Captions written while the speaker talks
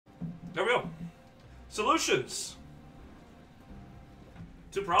There we go. Solutions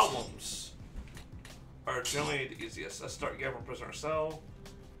to problems are generally the easiest. Let's start game from prisoner cell.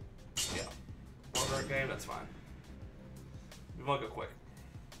 Yeah. Order game, that's fine. We want to go quick.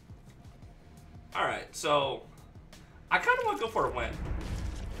 Alright, so I kind of want to go for a win.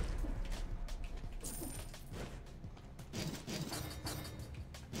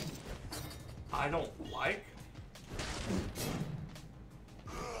 I don't like.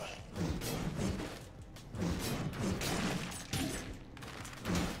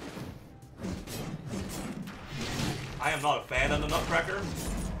 I am not a fan of the Nutcracker.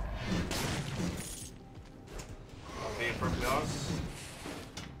 I'm being perfectly honest.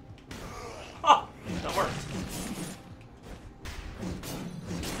 Ha! That worked.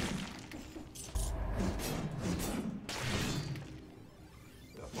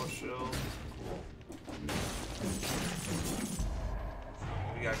 Got more shield.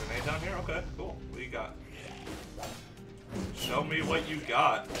 We got a grenade down here? Okay, cool. What do you got? Show me what you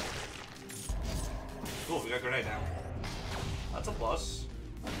got. Cool, we got a grenade now. That's a plus.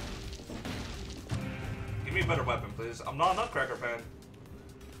 Give me a better weapon, please. I'm not a Nutcracker fan.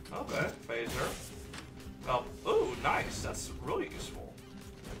 Okay, phaser. Oh, ooh, nice. That's really useful.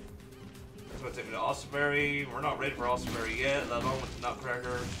 That's gonna take me to Ossenberry. We're not ready for Ossenberry yet, let alone with the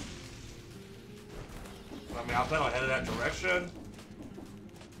Nutcracker. I mean, I plan on heading that direction.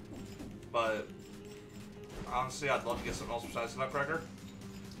 But honestly, I'd love to get something else besides the Nutcracker.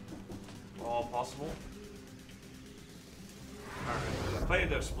 All possible. Alright, we got plenty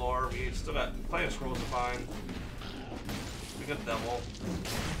to explore. We still got plenty of scrolls to find. We got Devil.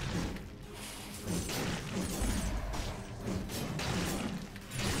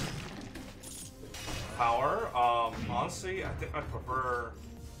 Power. Honestly, I think I prefer.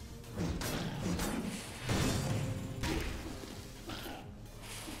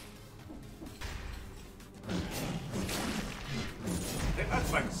 I think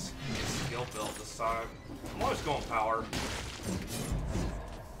that's like a skill build this time. I'm always going power.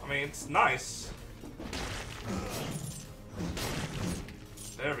 I mean, it's nice.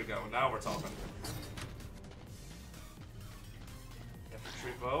 There we go. Now we're talking.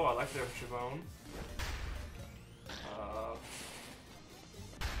 Infantry bow. I like the infantry bone.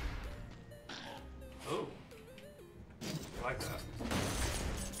 Ooh. I like that.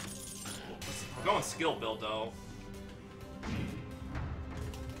 We're going skill build though.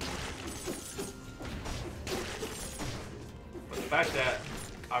 But the fact that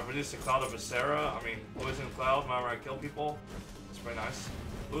I reduced the Cloud of Viscera, I mean, Poison Cloud, whenever I kill people, it's very nice.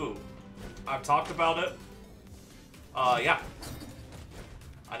 Ooh. I've talked about it. Yeah.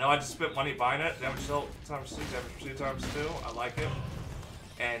 I know I just spent money buying it. Damage dealt times 2, damage received times 2. I like it.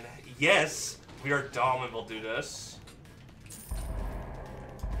 And yes, we are dumb and we'll do this.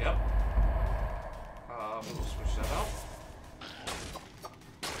 Yep. We'll switch that out.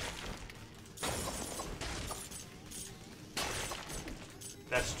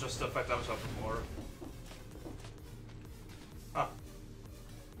 That's just the effect I was hoping for. Huh.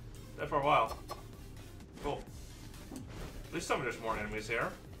 There for a while. Cool. At least some of there's more enemies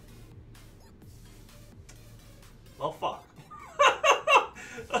here. Well, fuck.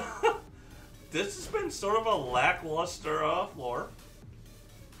 This has been sort of a lackluster floor.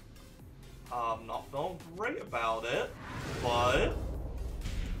 I'm not feeling great about it, but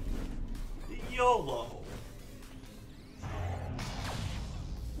YOLO.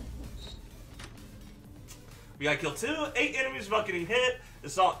 We gotta kill 8 enemies without getting hit.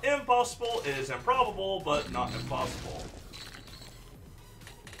 It's not impossible, it is improbable, but not impossible.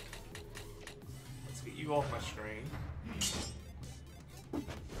 Let's get you off my screen.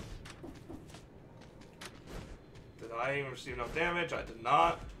 Did I even receive enough damage? I did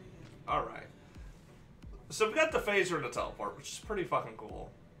not. Alright. So we got the phaser and the teleport, which is pretty fucking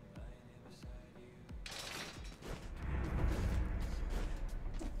cool.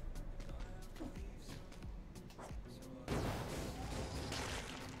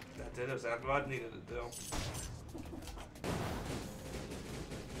 That did exactly what I needed to do.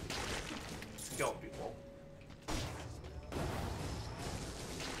 Let's kill people.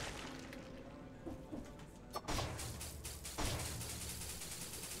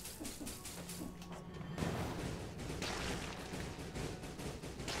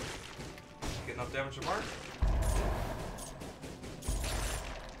 Enough damage to mark.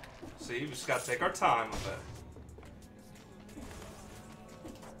 See, we just gotta take our time with it.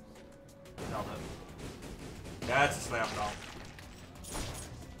 Nailed it. That's a slam dunk.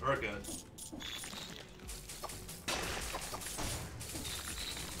 We're good.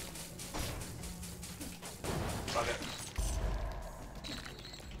 Fuck it.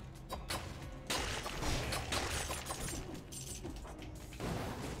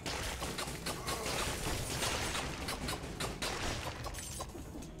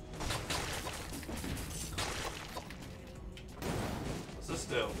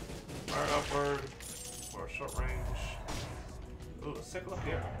 this do? Fire upward for short range. Ooh, let's take a look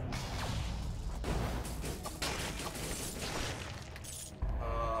here.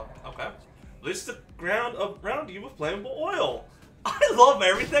 Okay. Release the ground around you with flammable oil. I love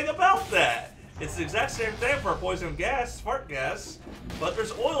everything about that. It's the exact same thing for poison gas, spark gas, but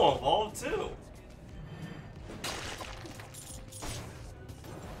there's oil involved too.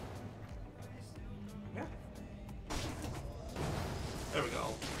 Yeah. There we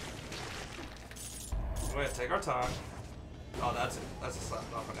go. We're gonna take our time. Oh, that's it. That's a slap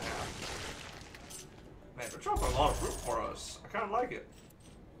off and a half. Man, they're dropping a lot of fruit for us. I kind of like it.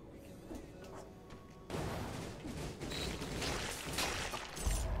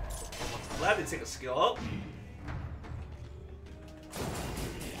 I'm glad they take a skill up.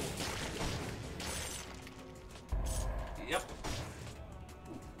 Yep.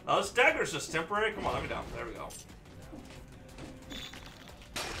 Oh, this dagger's just temporary. Come on, let me down. There we go.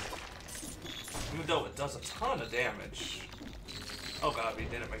 Even though it does a ton of damage. Oh god, we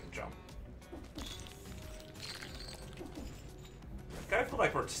didn't make the jump. I feel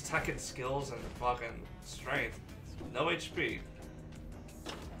like we're just attacking skills and fucking strength. No HP.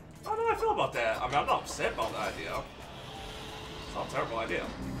 How do I feel about that? I mean, I'm not upset about the idea. It's not a terrible idea.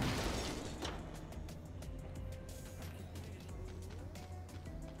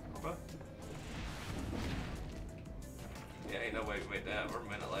 Okay. Yeah, ain't no way we made that. We're a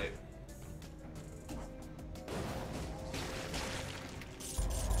minute late.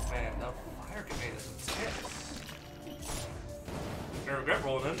 Man, the fire grenade is intense. I regret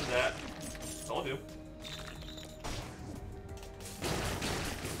rolling into that. Told you.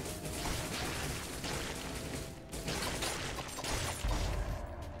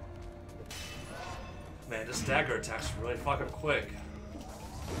 Man, this dagger attack's really fucking quick.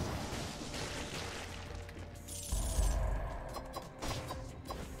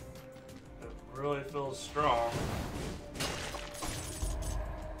 It really feels strong.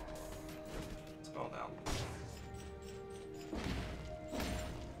 It's going down.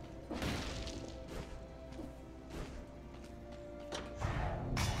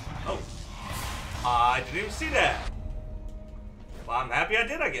 Oh. I didn't even see that. Well, I'm happy I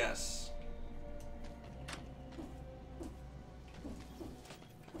did, I guess.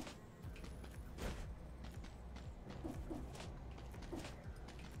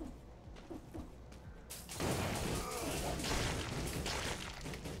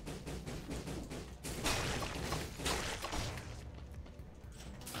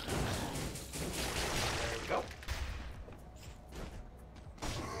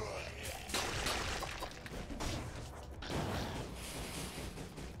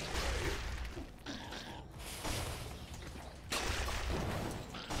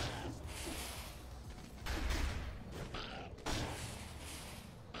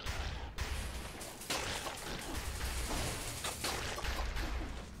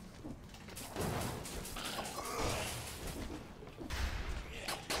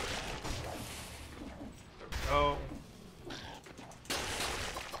 Oh.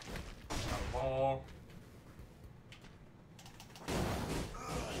 Got a ball.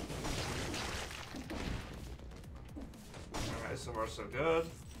 Alright, so far so good.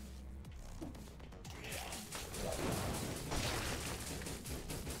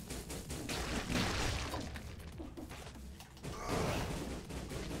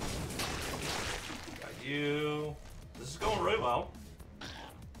 Got you. This is going really well.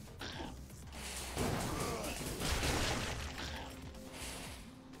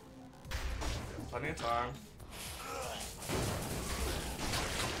 Plenty of time.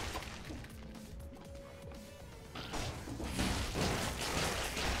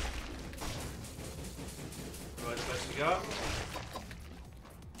 Really the best you got?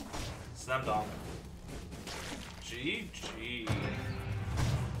 Slam dunk. GG.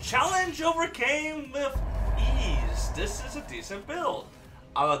 Challenge overcame with ease. This is a decent build.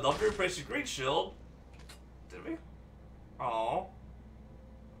 I would love to replace your green shield. Did we? Oh.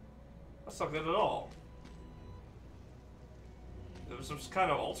 That's not good at all. If it was some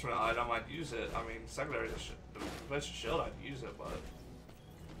kind of alternate item, I'd use it. I mean, secondary, replace your shield, I'd use it, but...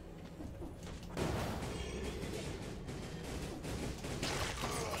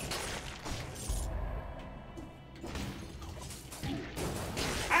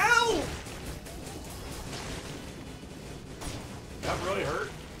 Ow! That really hurt.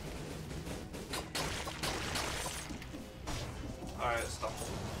 Alright, stop.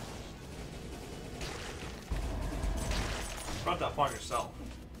 Brought that upon yourself.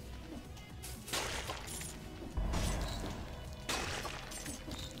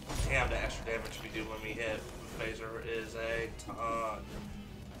 Damn, the extra damage we do when we hit with Phaser is a ton.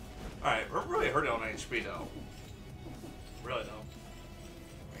 Alright, we're really hurting on HP though. Really though.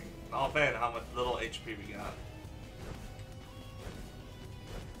 Not a fan of how much little HP we got.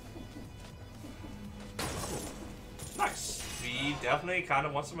 Nice. We definitely kind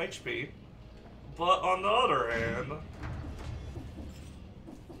of want some HP. But on the other hand,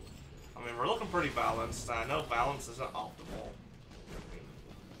 I mean, we're looking pretty balanced. I know balance isn't optimal.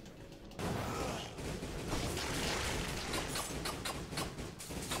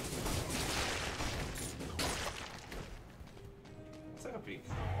 Let's take a peek.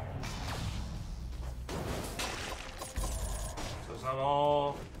 So it's not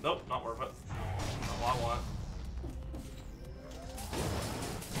all... Nope, not worth it. Not what I want.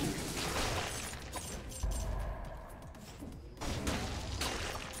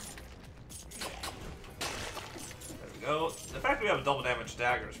 Go. The fact that we have a double damage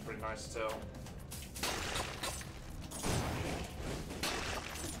dagger is pretty nice too.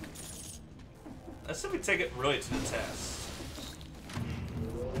 Let's see if we take it really to the test.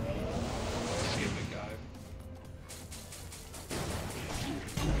 Be a big guy.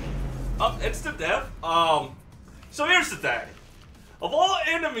 Up, instant death. So here's the thing. Of all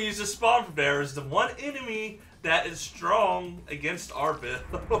enemies that spawn from there, is the one enemy that is strong against our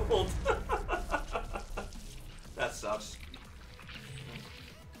build. That sucks.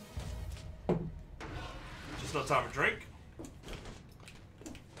 Just no time to drink.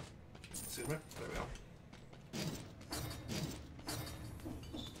 Excuse me. There we go.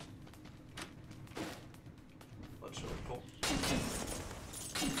 Let's show it. Cool.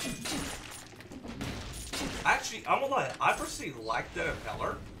 Actually, I'm gonna lie. I personally like the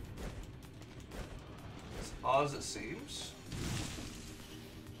impeller. As odd as it seems.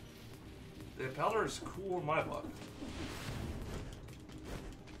 The impeller is cool in my book.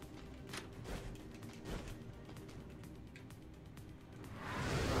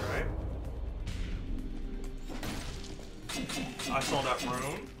 Alright. I saw that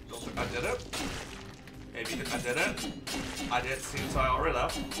rune. Don't think I did it. Maybe I did it. I did see until I already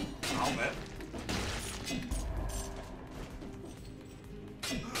left. I'll admit.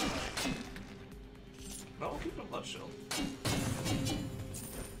 No, we'll keep the blood shield.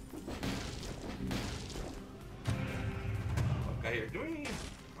 Okay, you're doing...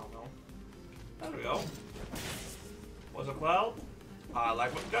 I don't know. There we go. Was a cloud? I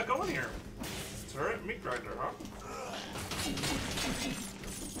like what we got going here. Turret meat grinder, huh?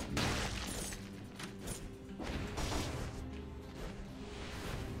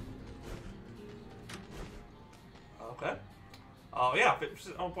 Okay. Oh yeah,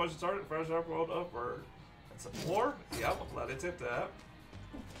 50% on poison target, fresh up, rolled upward. That's a 4. Yeah, we'll let it take that.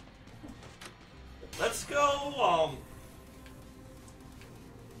 Let's go,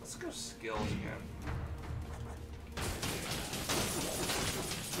 let's go skills again.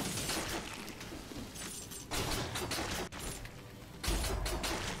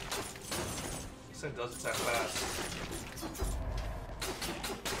 This thing does attack fast.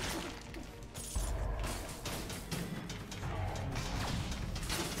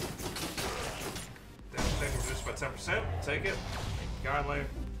 Damage tank reduced by 10%. Take it. Kindly.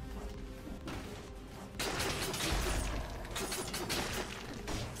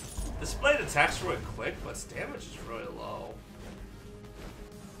 This blade attacks really quick, but its damage is really low.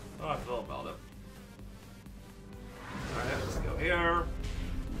 How do I feel about it? Alright, let's go here.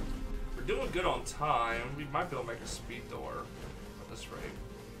 We're doing good on time. We might be able to make a speed door at this rate.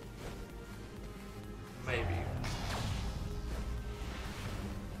 Maybe.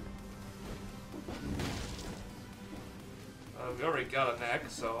 We already got a neck,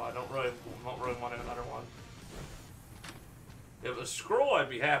 so I don't really want another one. If it was a scroll, I'd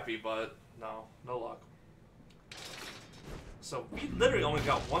be happy, but no luck. So we literally only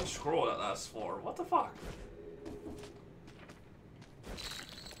got one scroll that last floor. What the fuck?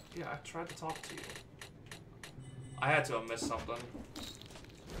 Yeah, I tried to talk to you. I had to have missed something.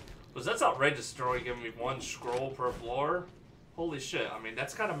 Because that's outrageous story giving me one scroll per floor. Holy shit, I mean,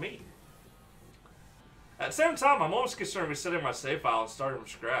 that's kind of mean. At the same time, I'm almost concerned resetting my save file and starting from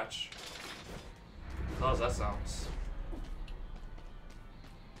scratch. How that sounds.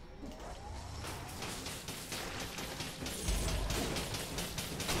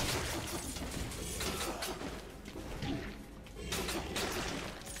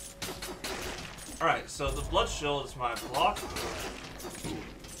 Alright, so the blood shield is my block.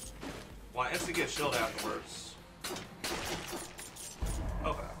 Well, I instantly get shield afterwards.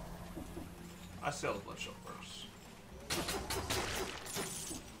 Okay. I sell the blood shield first.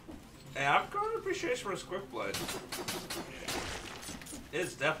 And I've got an appreciation for his quick blade.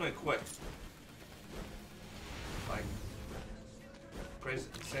 It's definitely quick. Like, crazy,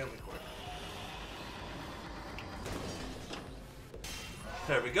 insanely quick.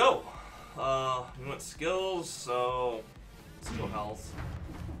 There we go. We went skills, so let's go health.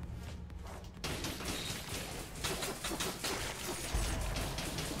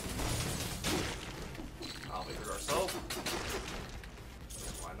 I'll be hurt ourselves.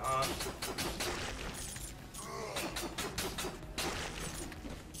 Why not?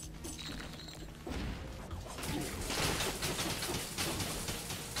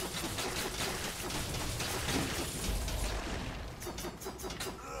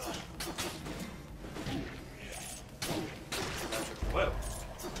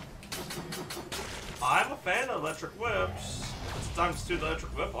 I'm a fan of electric whips. If it's time to do the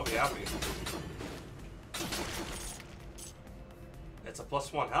electric whip, I'll be happy. It's a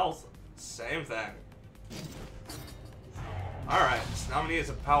 +1 health. Same thing. Alright, so now we need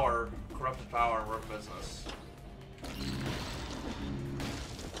some power, corrupted power, and we're in business.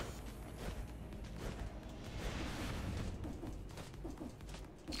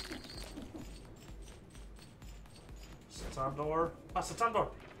 Satan door. Ah, Satan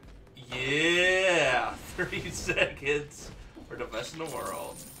door. Yeah! 30 seconds for the best in the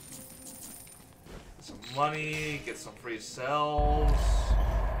world. Get some money, get some free cells.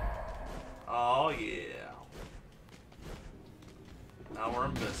 Oh yeah. Now we're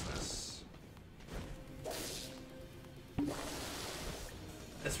in business.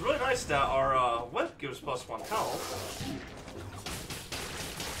 It's really nice that our whip gives +1 health.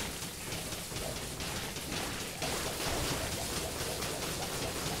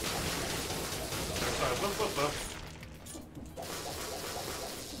 Whip, whip, whip.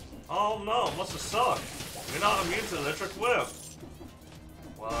 Oh no, must have sucked. You're not immune to the electric whip.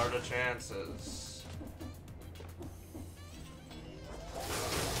 What are the chances?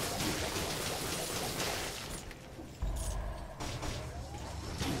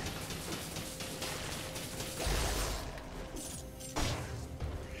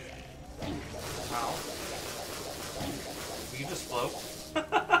 Ow. We just float.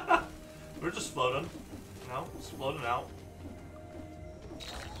 We're just floating. No, just floating out.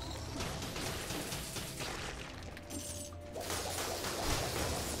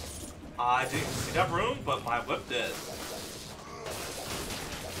 I didn't see that room, but my whip did.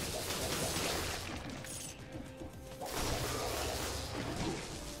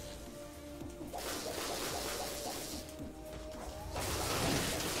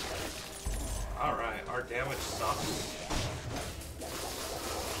 Alright, our damage sucks.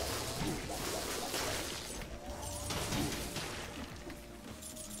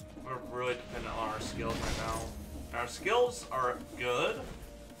 We're really dependent on our skills right now. Our skills are good.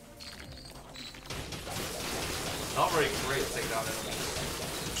 Not very great to take down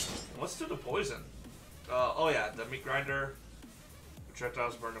enemies. Let's do the poison. Oh yeah, the meat grinder.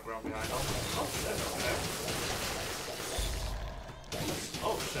 Projectiles burn the ground behind them. Oh shit, okay.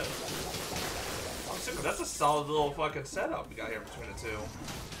 Oh shit. I'm super, that's a solid little fucking setup we got here between the two.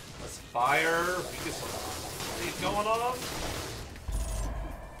 Let's fire. We get some heat going on.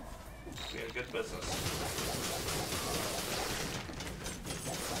 Be in good business.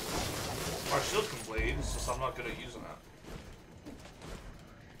 Our shield can bleed, it's just I'm not good at using it.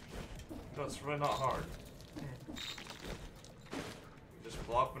 No, it's really not hard. Just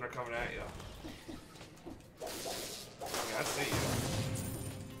block when they're coming at you. I mean, I see you.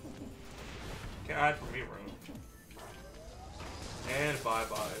 Can't hide from me, room. And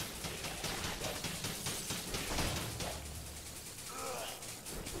bye-bye.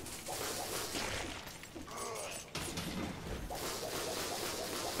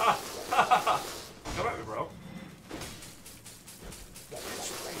 Come at me, bro.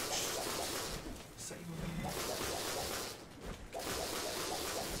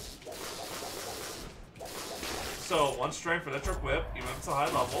 So, 1 strength for electric whip, even if it's a high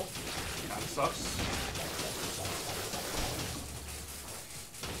level. Kinda sucks.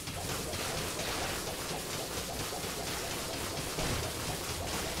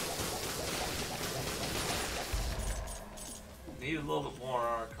 Need a little bit more on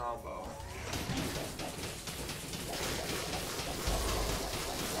our combo.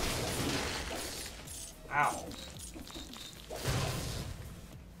 Ow.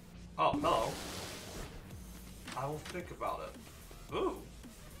 Oh, hello. I will think about it. Ooh.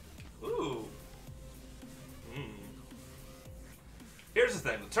 Ooh. Here's the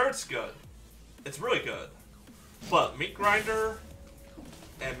thing. The turret's good. It's really good. But meat grinder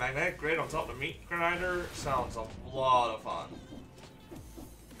and magnetic grate on top of the meat grinder sounds a lot of fun.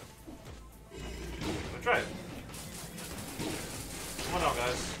 Let's try it. Come on out,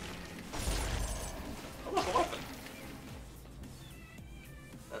 guys. Oh, look, a weapon.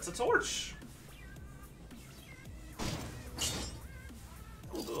 that's a torch.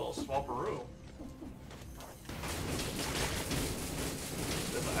 We'll do a little swapperoo.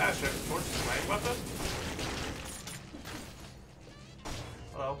 There's an ash here. Torch is my weapon.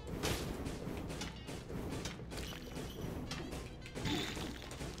 Hello.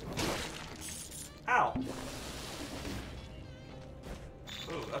 Ow.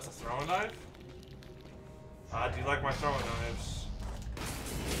 Ooh, that's a throwing knife? Do you like my throwing knives?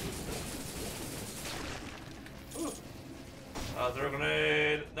 Ooh. Throw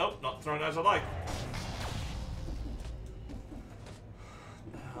grenade. Nope, not throwing knives I like.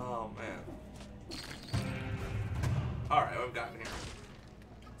 Oh, man. Alright, what we've got in here?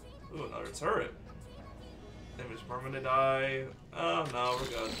 Ooh, another turret. Image permanent eye. Oh, no, we're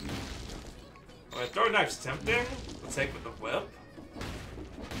good. Alright, throwing knife's tempting. Let's take with the whip.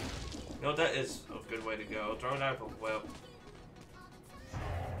 You know, that is a good way to go. Throwing knife with whip.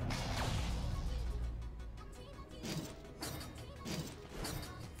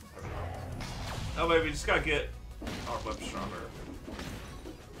 Oh, baby, we just gotta get our whip stronger.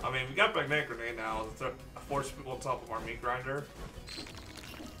 I mean, we got magnetic grenade now. Force people on top of our meat grinder.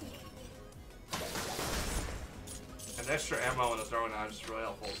 And extra ammo and a throwing knife is really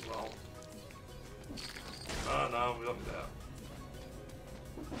helpful as well. Oh, no, we don't do that.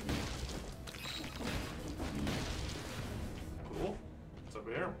 Cool. What's over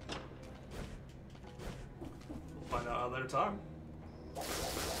here? We'll find out another time.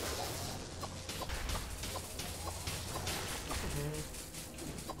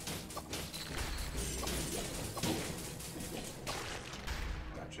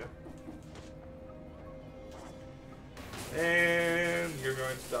 Gotcha. And you're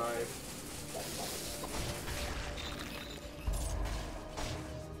going to die.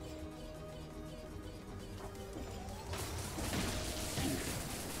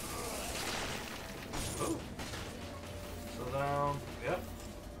 Oh. So down. Yep.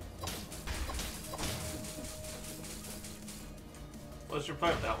 What's your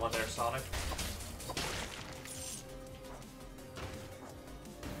plan with that one there, Sonic?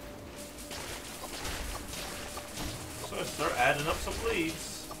 So start adding up some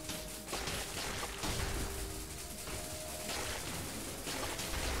leads.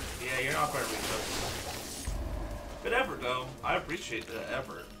 Yeah, you're not going to reach us. Good effort, though. I appreciate the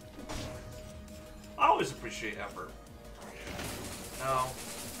effort. I always appreciate effort. No.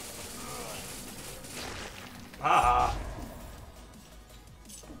 Ah.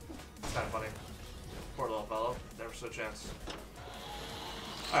 It's kind of funny. Poor little fellow. Never stood a chance.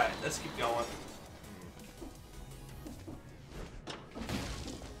 Alright, let's keep going.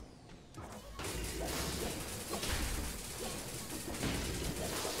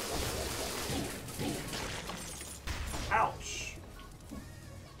 Ouch.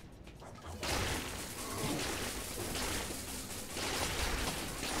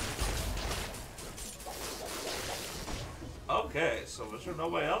 Okay, so was there no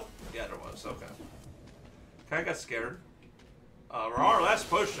way up? Yeah, there was. Okay. Kinda got scared. We're on our last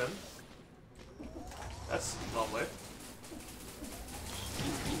potion. That's lovely.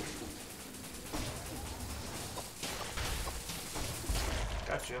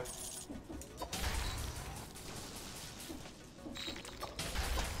 Gotcha.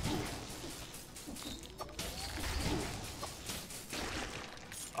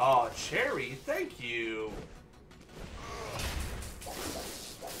 Oh, Cherry, thank you.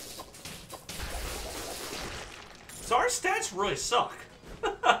 So our stats really suck.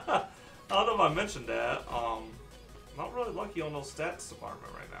 I don't know if I mentioned that. Not really lucky on those stats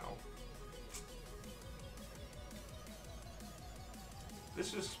department right now.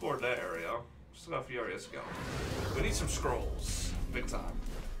 Let's just explore that area. Still got a few areas to go. We need some scrolls. Big time.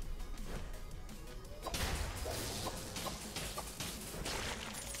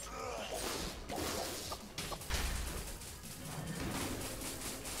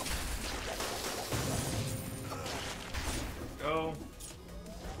 Go.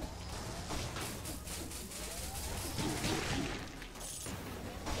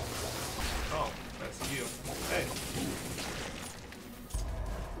 Oh, that's you. Hey.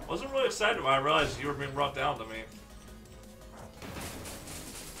 Wasn't really excited when I realized you were being brought down to me.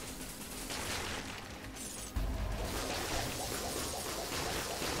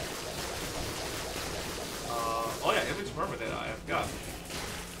 Oh yeah, image permanent I forgot.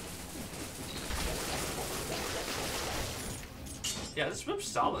 Yeah, this whip's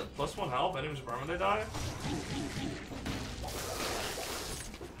solid. +1 health, enemies permanent die.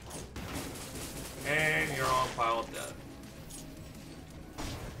 And you're on pile dead.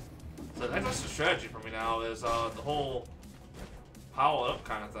 So that's just a strategy for me now is the whole pile it up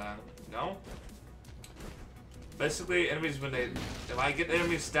kind of thing, you know? Basically, enemies when they, if I get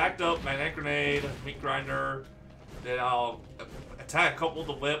enemies stacked up, magnetic grenade, meat grinder, then I'll attack a couple with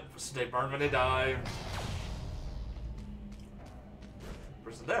the whip so they burn when they die.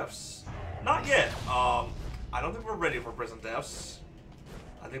 Prison deaths. Not yet. I don't think we're ready for prison deaths.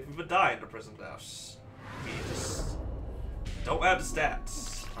 I think we've been dying to prison deaths. We just don't have the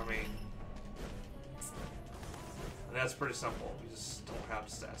stats. I mean, and that's pretty simple. We just don't have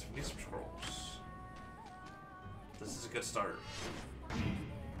the stats. We need some scrolls. This is a good start.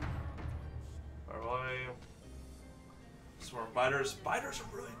 Alright. Swarm biters. Biters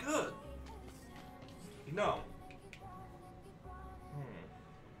are really good. You know.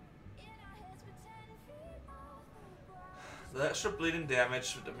 The extra bleeding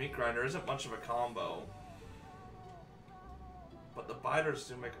damage with the meat grinder isn't much of a combo. But the biters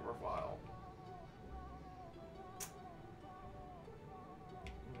do make it worthwhile.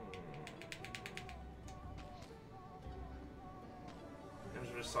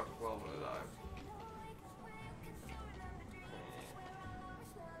 Enemies just suck as well when they die.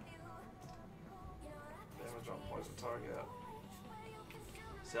 Damage on poison target.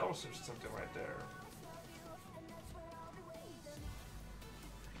 See, that was something right there.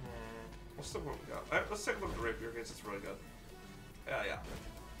 Let's look what we got. Alright, let's take a look at the rapier case. It's really good. Yeah.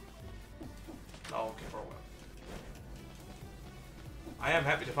 I'll keep our whip. I am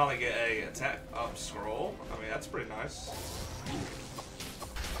happy to finally get a attack up scroll. I mean, that's pretty nice.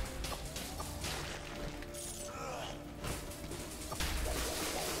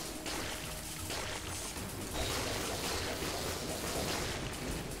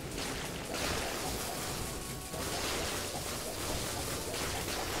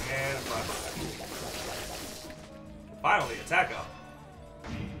 Finally, attack up.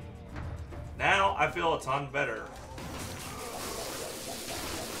 Now I feel a ton better.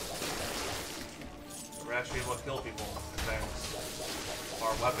 We're actually able to kill people with things.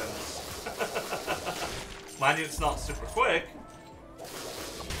 Our weapons. Mind you, it's not super quick.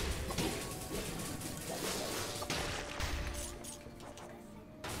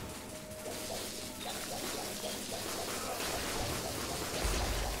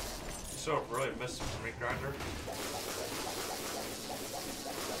 So really missed the meat grinder.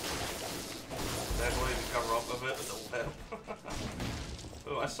 Definitely to cover up a bit with the whip.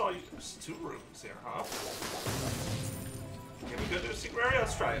 Oh, I saw you. There's 2 rooms here, huh? Can we go to a secret area?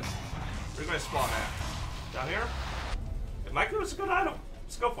 Let's try it. Where's my spawn at? Down here? It might give us a good item.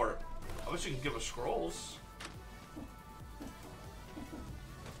 Let's go for it. I wish you could give us scrolls.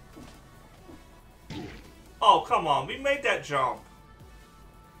 Oh, come on. We made that jump.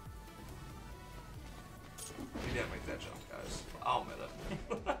 We didn't make that jump, guys. I'll admit it.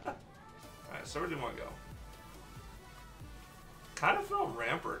 Alright, so where do you want to go? Kind of feel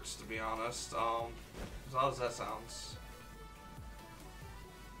ramparts, to be honest. As odd as that sounds.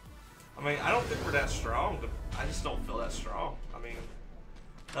 I mean, I don't think we're that strong, but I just don't feel that strong. I mean,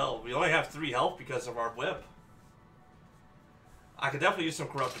 hell, we only have 3 health because of our whip. I could definitely use some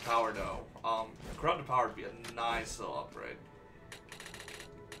corrupted power, though. Corrupted power would be a nice little upgrade.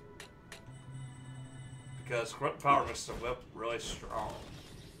 Because corrupted power makes the whip really strong.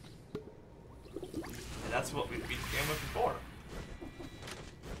 And that's what we beat the game with before.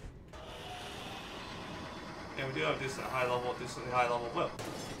 And we do have a decently high level whip.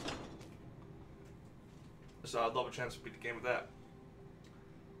 So I'd love a chance to beat the game with that.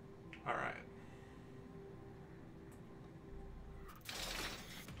 Alright.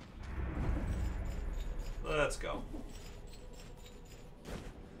 Let's go.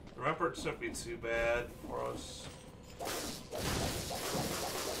 The rampart shouldn't be too bad for us.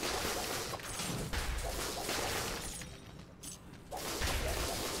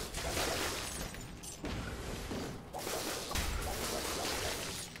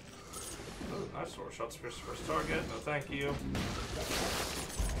 Nice sword shots first target. No, thank you.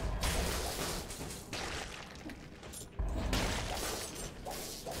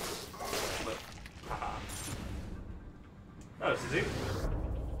 But, haha. That was easy.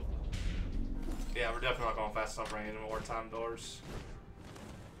 Yeah, we're definitely not going fast enough for any more time doors.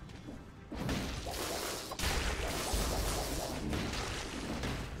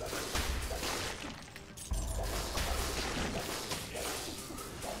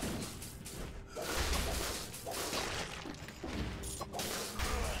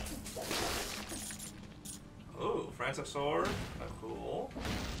 Frantic Sword, cool.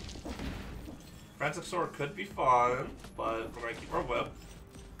 Frantic Sword could be fun, but we're gonna keep our whip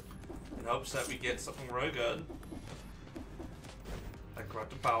in hopes that we get something really good. Like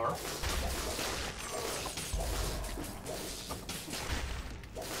Corrupted Power.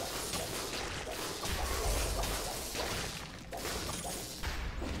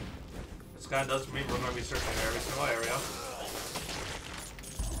 kind of does mean we're going to be searching every single area.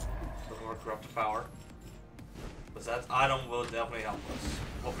 Looking for corrupted power. But that item will definitely help us.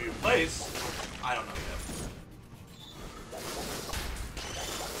 What we replace, I don't know yet.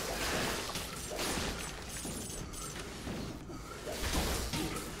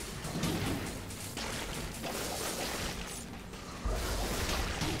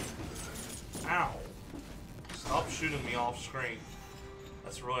 Ow. Stop shooting me off screen.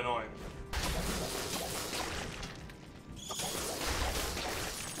 That's really annoying.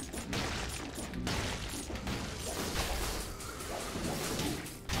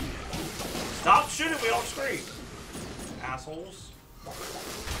 Stop shooting me off screen, assholes.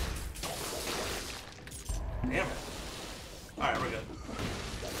 Damn it. Alright, we're good.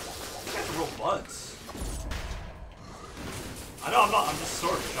 You guys are real butts. I know I'm just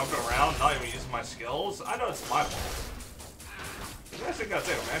sort of jumping around, not even using my skills. I know it's my fault. You guys think I'll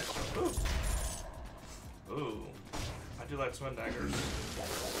take a match? Ooh. Ooh. I do like swing daggers.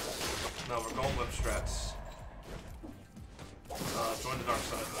 No, we're going whip strats. Join the dark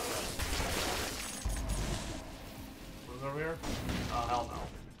side. What's over here? Oh, hell no.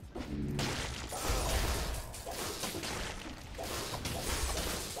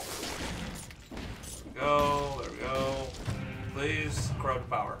 There we go. There we go. Please, corrupt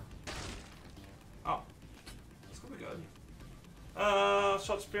power. Oh. That's gonna be good.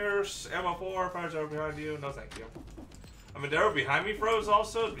 Shot spears, ammo 4, fires arrow behind you. No, thank you. I mean, the arrow behind me froze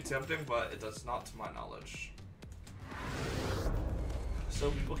also. It'd be tempting, but it does not to my knowledge. So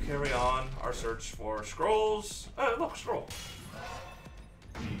we will carry on our search for scrolls. Oh, look, scroll.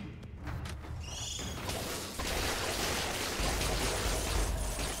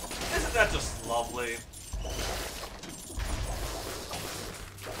 Isn't that just lovely?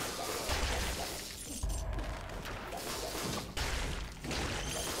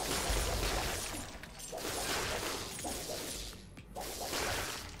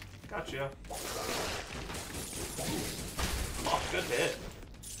 Gotcha. Oh, good hit.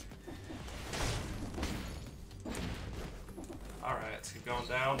 Alright, let's keep going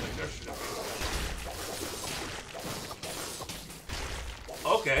down. Like there should be.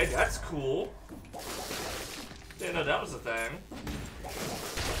 Okay, that's cool. Didn't know that was a thing.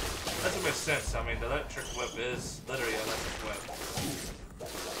 That doesn't make sense. I mean, the electric whip is literally an electric whip.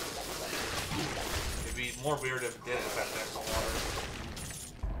 It'd be more weird if it didn't affect next water.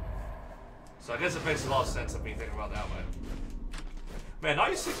 So I guess it makes a lot of sense of me thinking about it that way. Man, now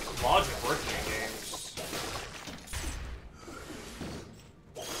you see logic working in games.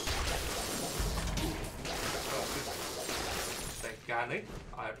 Thank you kindly.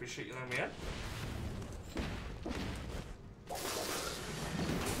 I appreciate you letting me in.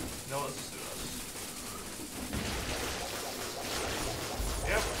 No, let's do this.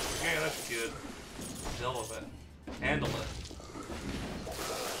 Yep, yeah, that's good. Deal with it. Handle it.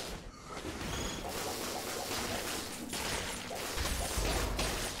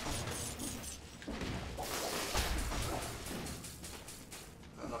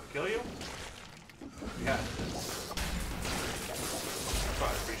 Kill you? Yeah, it is. I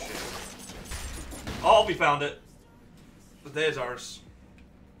appreciate it. Oh, we found it. The day is ours.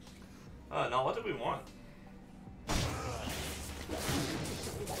 No, what did we want?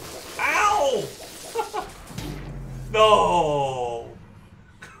 Ow! No!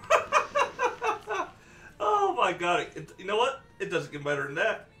 Oh my god. You know what? It doesn't get better than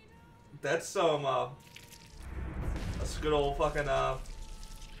that. That's some, that's good old fucking,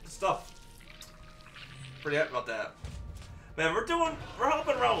 stuff. Pretty happy about that. Man, we're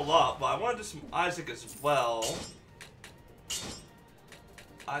hopping around a lot, but I want to do some Isaac as well.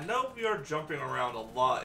 I know we are jumping around a lot